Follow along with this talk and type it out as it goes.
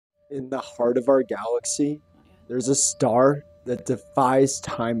In the heart of our galaxy, there's a star that defies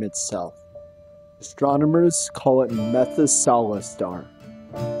time itself. Astronomers call it Methuselah Star,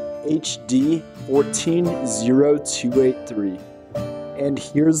 HD 140283. And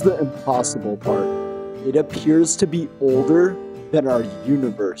here's the impossible part. It appears to be older than our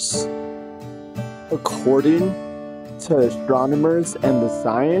universe. According to astronomers and the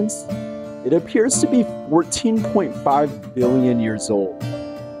science, it appears to be 14.5 billion years old.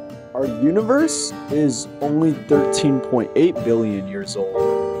 Our universe is only 13.8 billion years old.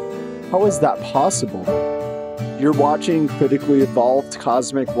 How is that possible? You're watching Critically Evolved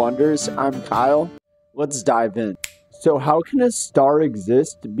Cosmic Wonders. I'm Kyle. Let's dive in. So how can a star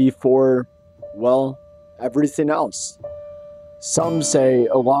exist before, well, everything else? Some say,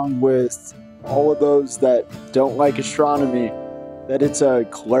 along with all of those that don't like astronomy, that it's a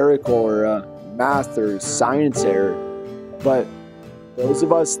clerical or a math or science error. But those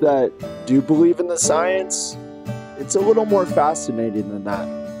of us that do believe in the science, it's a little more fascinating than that.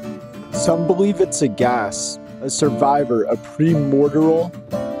 Some believe it's a gas, a survivor, a primordial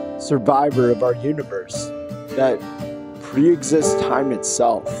survivor of our universe that pre-exists time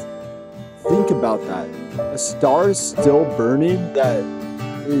itself. Think about that. A star still burning that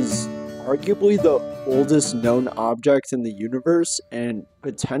is arguably the oldest known object in the universe and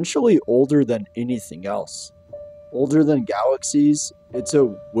potentially older than anything else. Older than galaxies, it's a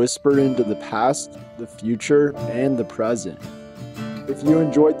whisper into the past, the future, and the present. If you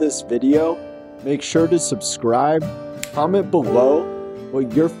enjoyed this video, make sure to subscribe, comment below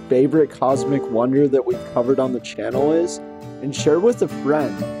what your favorite cosmic wonder that we've covered on the channel is, and share with a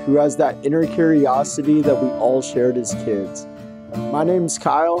friend who has that inner curiosity that we all shared as kids. My name's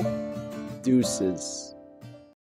Kyle. Deuces.